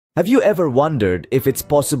Have you ever wondered if it's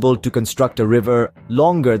possible to construct a river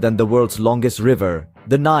longer than the world's longest river,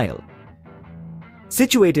 the Nile?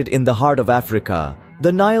 Situated in the heart of Africa,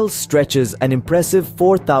 the Nile stretches an impressive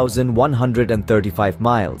 4,135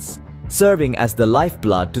 miles, serving as the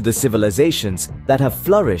lifeblood to the civilizations that have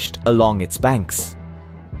flourished along its banks.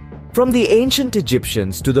 From the ancient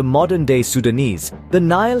Egyptians to the modern-day Sudanese, the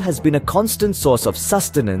Nile has been a constant source of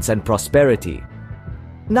sustenance and prosperity.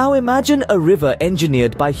 Now imagine a river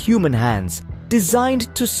engineered by human hands,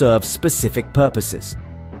 designed to serve specific purposes.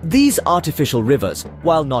 These artificial rivers,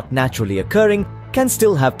 while not naturally occurring, can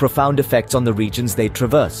still have profound effects on the regions they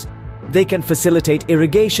traverse. They can facilitate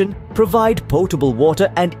irrigation, provide potable water,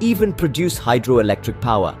 and even produce hydroelectric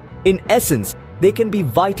power. In essence, they can be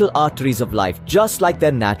vital arteries of life, just like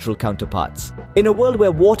their natural counterparts. In a world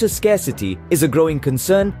where water scarcity is a growing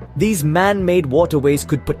concern, these man-made waterways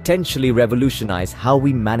could potentially revolutionize how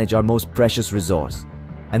we manage our most precious resource.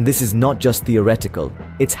 And this is not just theoretical,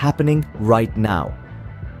 it's happening right now.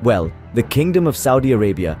 Well, the Kingdom of Saudi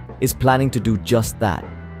Arabia is planning to do just that.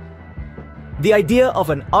 The idea of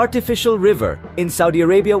an artificial river in Saudi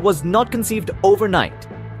Arabia was not conceived overnight.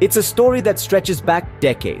 It's a story that stretches back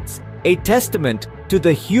decades, a testament to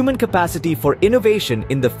the human capacity for innovation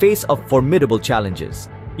in the face of formidable challenges.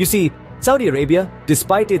 You see, Saudi Arabia,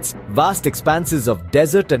 despite its vast expanses of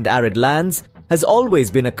desert and arid lands, has always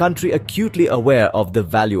been a country acutely aware of the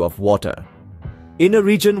value of water. In a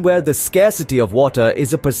region where the scarcity of water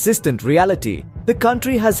is a persistent reality, the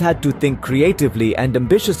country has had to think creatively and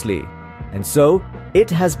ambitiously. And so, it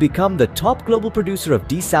has become the top global producer of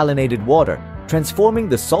desalinated water, transforming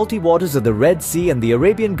the salty waters of the Red Sea and the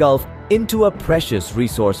Arabian Gulf into a precious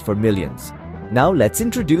resource for millions. Now let's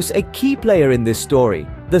introduce a key player in this story,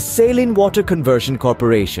 the Saline Water Conversion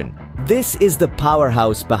Corporation. This is the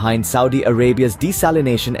powerhouse behind Saudi Arabia's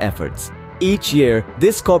desalination efforts. Each year,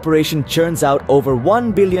 this corporation churns out over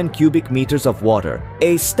 1 billion cubic meters of water,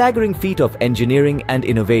 a staggering feat of engineering and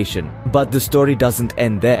innovation. But the story doesn't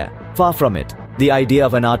end there. Far from it. The idea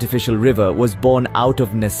of an artificial river was born out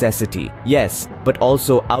of necessity, yes, but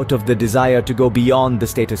also out of the desire to go beyond the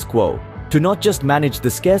status quo, to not just manage the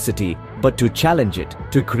scarcity, but to challenge it,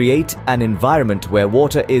 to create an environment where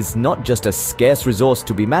water is not just a scarce resource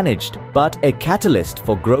to be managed, but a catalyst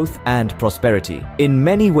for growth and prosperity. In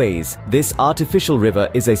many ways, this artificial river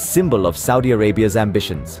is a symbol of Saudi Arabia's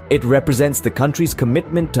ambitions. It represents the country's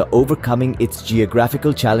commitment to overcoming its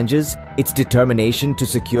geographical challenges, its determination to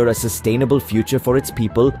secure a sustainable future for its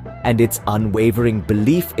people, and its unwavering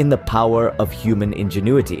belief in the power of human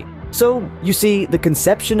ingenuity. So, you see, the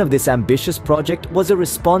conception of this ambitious project was a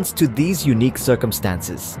response to these unique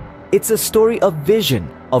circumstances. It's a story of vision,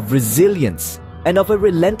 of resilience, and of a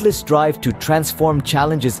relentless drive to transform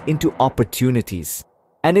challenges into opportunities.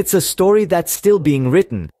 And it's a story that's still being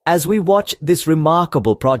written as we watch this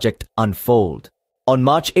remarkable project unfold. On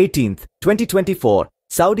March 18th, 2024,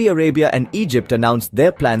 Saudi Arabia and Egypt announced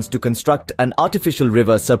their plans to construct an artificial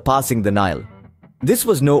river surpassing the Nile. This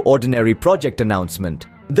was no ordinary project announcement.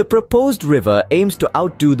 The proposed river aims to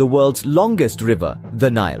outdo the world's longest river, the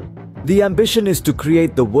Nile. The ambition is to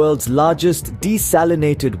create the world's largest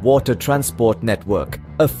desalinated water transport network,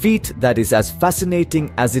 a feat that is as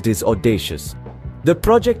fascinating as it is audacious. The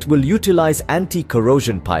project will utilize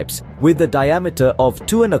anti-corrosion pipes with a diameter of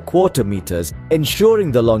 2¼ meters,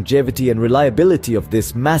 ensuring the longevity and reliability of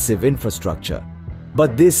this massive infrastructure.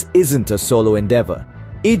 But this isn't a solo endeavor.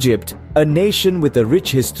 Egypt, a nation with a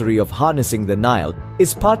rich history of harnessing the Nile,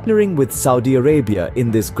 is partnering with Saudi Arabia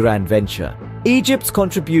in this grand venture. Egypt's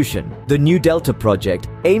contribution, the New Delta project,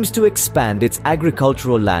 aims to expand its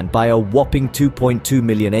agricultural land by a whopping 2.2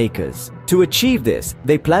 million acres. To achieve this,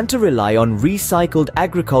 they plan to rely on recycled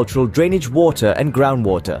agricultural drainage water and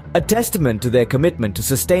groundwater, a testament to their commitment to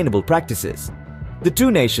sustainable practices. The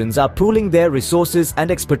two nations are pooling their resources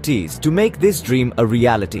and expertise to make this dream a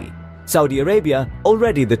reality. Saudi Arabia,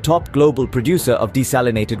 already the top global producer of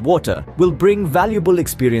desalinated water, will bring valuable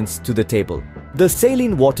experience to the table. The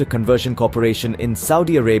Saline Water Conversion Corporation in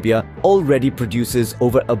Saudi Arabia already produces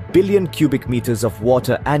over 1 billion cubic meters of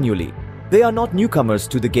water annually. They are not newcomers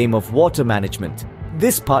to the game of water management.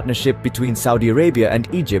 This partnership between Saudi Arabia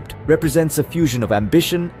and Egypt represents a fusion of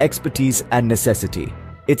ambition, expertise, and necessity.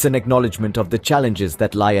 It's an acknowledgement of the challenges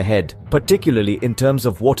that lie ahead, particularly in terms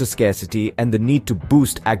of water scarcity and the need to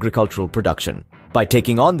boost agricultural production. By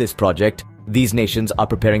taking on this project, these nations are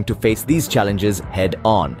preparing to face these challenges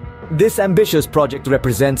head-on. This ambitious project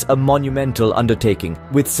represents a monumental undertaking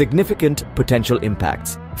with significant potential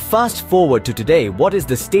impacts. Fast forward to today, what is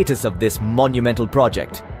the status of this monumental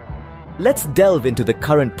project? Let's delve into the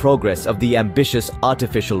current progress of the ambitious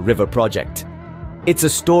artificial river project. It's a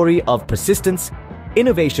story of persistence,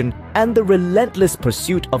 innovation, and the relentless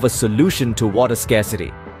pursuit of a solution to water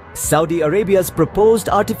scarcity. Saudi Arabia's proposed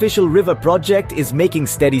artificial river project is making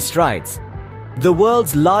steady strides. The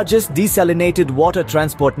world's largest desalinated water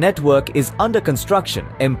transport network is under construction,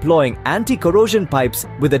 employing anti-corrosion pipes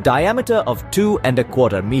with a diameter of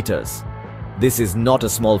 2¼ meters. This is not a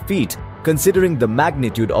small feat, considering the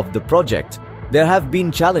magnitude of the project. There have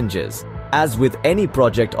been challenges, as with any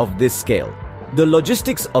project of this scale. The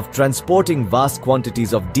logistics of transporting vast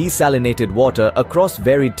quantities of desalinated water across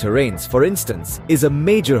varied terrains, for instance, is a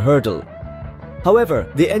major hurdle. However,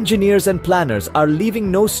 the engineers and planners are leaving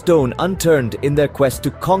no stone unturned in their quest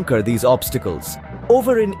to conquer these obstacles.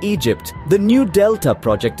 Over in Egypt, the New Delta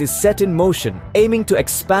project is set in motion, aiming to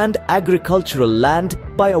expand agricultural land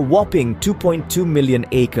by a whopping 2.2 million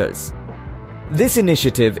acres. This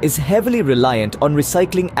initiative is heavily reliant on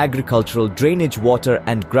recycling agricultural drainage water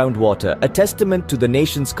and groundwater, a testament to the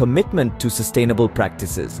nation's commitment to sustainable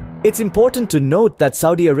practices. It's important to note that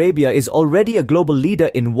Saudi Arabia is already a global leader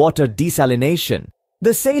in water desalination.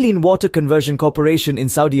 The Saline Water Conversion Corporation in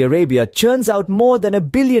Saudi Arabia churns out more than 1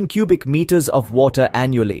 billion cubic meters of water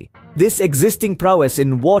annually. This existing prowess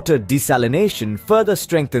in water desalination further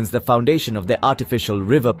strengthens the foundation of the artificial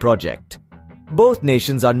river project. Both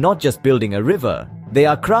nations are not just building a river, they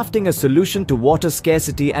are crafting a solution to water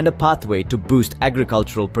scarcity and a pathway to boost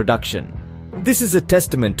agricultural production. This is a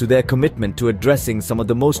testament to their commitment to addressing some of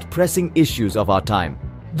the most pressing issues of our time.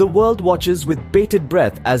 The world watches with bated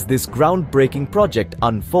breath as this groundbreaking project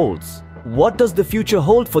unfolds. What does the future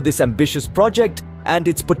hold for this ambitious project and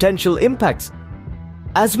its potential impacts?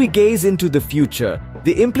 As we gaze into the future,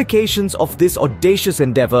 the implications of this audacious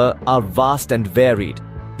endeavor are vast and varied.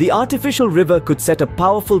 The artificial river could set a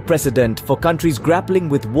powerful precedent for countries grappling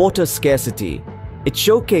with water scarcity. It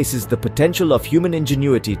showcases the potential of human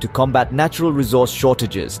ingenuity to combat natural resource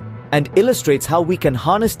shortages and illustrates how we can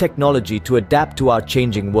harness technology to adapt to our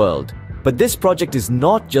changing world. But this project is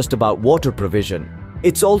not just about water provision,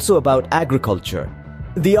 it's also about agriculture.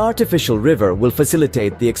 The artificial river will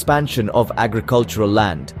facilitate the expansion of agricultural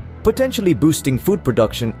land, potentially boosting food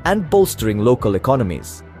production and bolstering local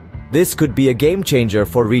economies. This could be a game changer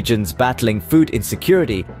for regions battling food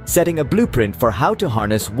insecurity, setting a blueprint for how to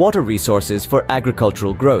harness water resources for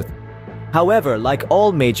agricultural growth. However, like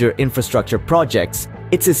all major infrastructure projects,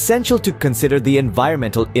 it's essential to consider the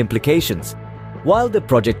environmental implications. While the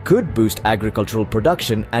project could boost agricultural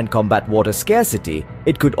production and combat water scarcity,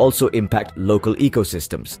 it could also impact local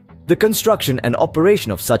ecosystems. The construction and operation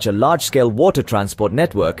of such a large-scale water transport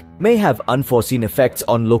network may have unforeseen effects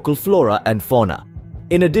on local flora and fauna.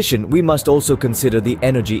 In addition, we must also consider the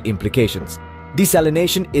energy implications.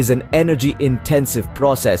 Desalination is an energy-intensive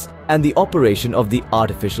process, and the operation of the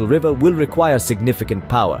artificial river will require significant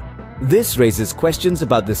power. This raises questions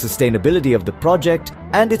about the sustainability of the project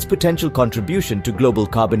and its potential contribution to global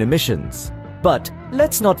carbon emissions. But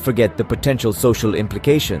let's not forget the potential social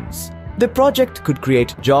implications. The project could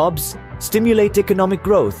create jobs, stimulate economic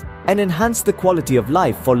growth, and enhance the quality of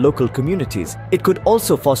life for local communities. It could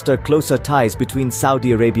also foster closer ties between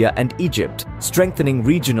Saudi Arabia and Egypt, strengthening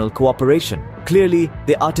regional cooperation. Clearly,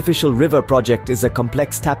 the artificial river project is a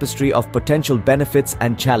complex tapestry of potential benefits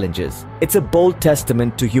and challenges. It's a bold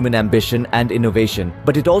testament to human ambition and innovation,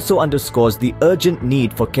 but it also underscores the urgent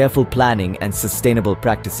need for careful planning and sustainable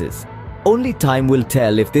practices. Only time will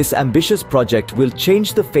tell if this ambitious project will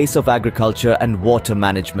change the face of agriculture and water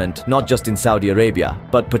management, not just in Saudi Arabia,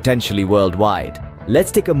 but potentially worldwide.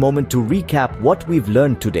 Let's take a moment to recap what we've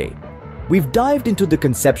learned today. We've dived into the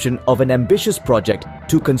conception of an ambitious project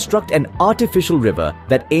to construct an artificial river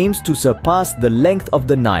that aims to surpass the length of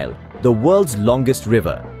the Nile, the world's longest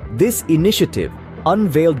river. This initiative,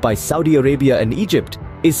 unveiled by Saudi Arabia and Egypt,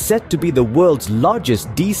 is set to be the world's largest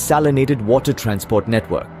desalinated water transport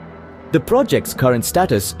network. The project's current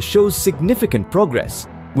status shows significant progress,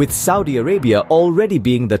 with Saudi Arabia already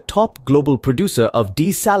being the top global producer of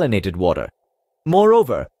desalinated water.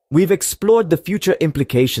 Moreover, we've explored the future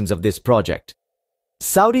implications of this project.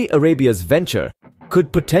 Saudi Arabia's venture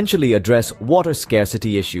could potentially address water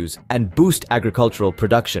scarcity issues and boost agricultural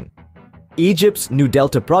production. Egypt's New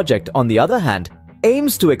Delta project, on the other hand,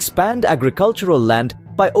 aims to expand agricultural land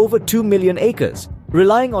by over 2 million acres,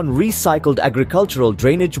 relying on recycled agricultural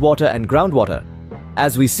drainage water and groundwater.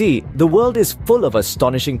 As we see, the world is full of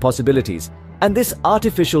astonishing possibilities, and this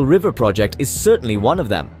artificial river project is certainly one of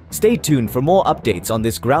them. Stay tuned for more updates on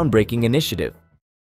this groundbreaking initiative.